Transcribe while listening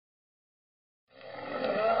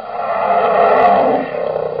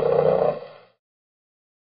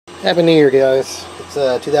Happy New Year, guys. It's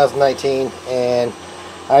 2019, and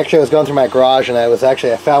I was going through my garage, and I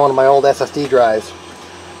found one of my old SSD drives.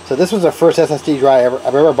 So this was the first SSD drive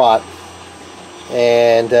I've ever bought,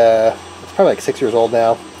 and it's probably like 6 years old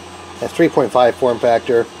now. It's 3.5 form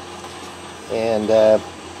factor, and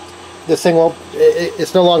this thing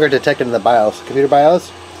it's no longer detected in the BIOS, computer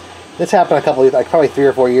BIOS. This happened a couple of, like probably 3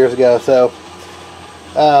 or 4 years ago. So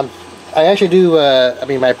I actually do. I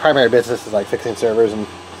mean, my primary business is like fixing servers, and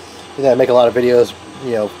I make a lot of videos,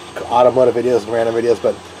 automotive videos and random videos.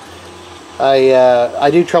 But I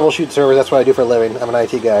do troubleshoot servers. That's what I do for a living. I'm an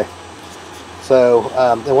IT guy. So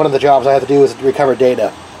and one of the jobs I have to do is recover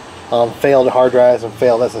data on failed hard drives and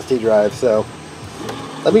failed SSD drives. So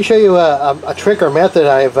let me show you a trick or method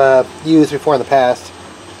I've used before in the past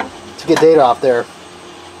to get data off there.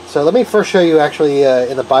 So let me first show you actually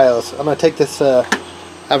in the BIOS. I'm going to take this. I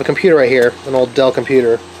have a computer right here, an old Dell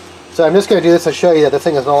computer. So I'm just going to do this to show you that the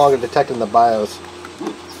thing is no longer detected in the BIOS.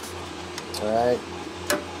 Alright.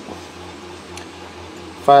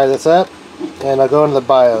 Fire this up, and I'll go into the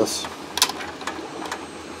BIOS.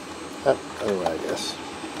 Oh, I guess.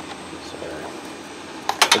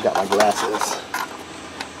 Sorry. I got my glasses.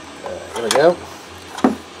 There we go.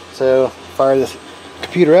 So, fire this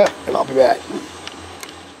computer up, and I'll be back.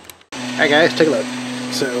 Alright guys, take a look.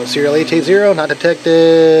 So, serial AT0, not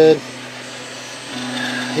detected.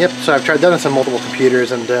 Yep, so I've done this on multiple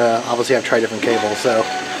computers, and obviously I've tried different cables. So,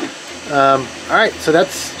 alright, so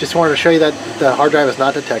just wanted to show you that the hard drive is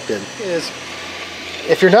not detected.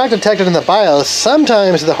 If you're not detected in the BIOS,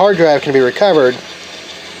 sometimes the hard drive can be recovered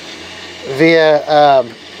via.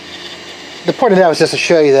 The point of that was just to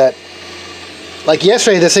show you that, like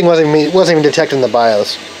yesterday, this thing wasn't even detected in the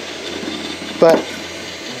BIOS. But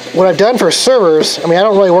what I've done for servers, I mean, I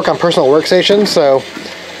don't really work on personal workstations, so.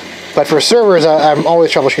 But for servers, I'm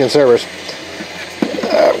always troubleshooting servers.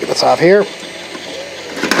 Get this off here.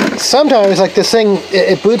 Sometimes, like this thing,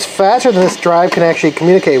 it boots faster than this drive can actually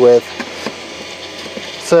communicate with.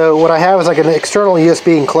 So what I have is like an external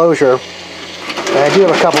USB enclosure. And I do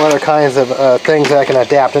have a couple other kinds of things that I can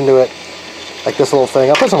adapt into it. Like this little thing.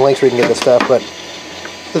 I'll put some links where you can get this stuff, but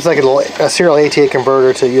this is like a serial ATA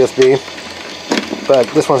converter to USB. But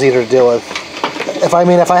this one's easier to deal with. If I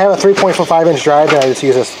have a 3.45 inch drive, then I just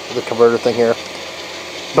use the converter thing here.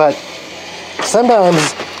 But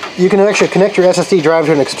sometimes you can actually connect your SSD drive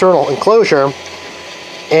to an external enclosure,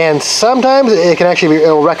 and sometimes it can actually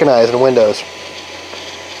it'll recognize in Windows,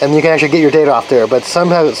 and you can actually get your data off there. But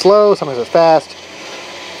sometimes it's slow, sometimes it's fast.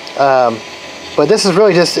 But this is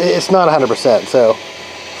really just, it's not 100%. So,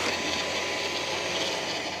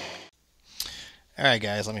 all right,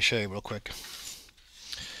 guys, let me show you real quick.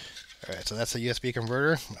 Alright, so that's the USB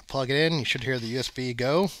converter. Plug it in, you should hear the USB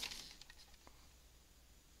go.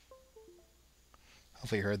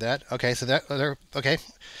 Hopefully you heard that. Okay, so okay.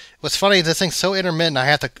 What's funny is this thing's so intermittent, I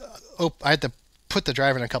have to put the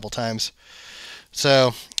drive in a couple times.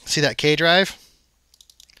 So, see that K drive?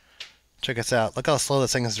 Check this out. Look how slow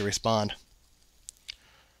this thing is to respond.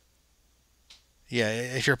 Yeah,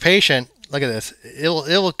 if you're patient, look at this. It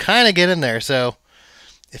will kind of get in there, so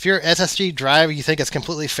if your SSD drive you think it's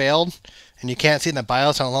completely failed and you can't see it in the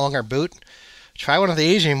BIOS and no longer boot, try one of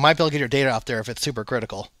these and you might be able to get your data off there if it's super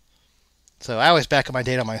critical. So I always back up my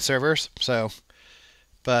data on my servers. So,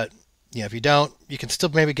 but yeah, if you don't, you can still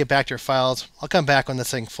maybe get back to your files. I'll come back when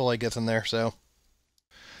this thing fully gets in there. So,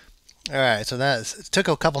 all right, so it took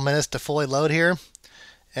a couple minutes to fully load here,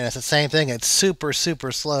 and it's the same thing. It's super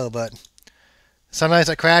slow, but sometimes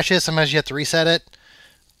it crashes. Sometimes you have to reset it.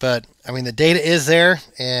 But, I mean, the data is there,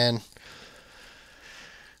 and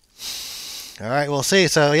all right, we'll see.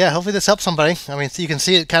 So, yeah, hopefully this helps somebody. I mean, so you can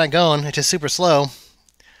see it kind of going. It's just super slow.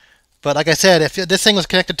 But like I said, if this thing was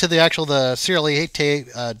connected to the serial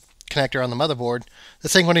ATA connector on the motherboard,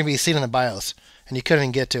 this thing wouldn't even be seen in the BIOS, and you couldn't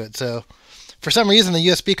even get to it. So, for some reason, the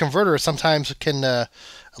USB converter sometimes can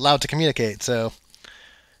allow it to communicate. So,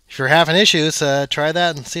 if you're having issues, try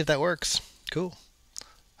that and see if that works. Cool.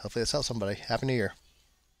 Hopefully this helps somebody. Happy New Year.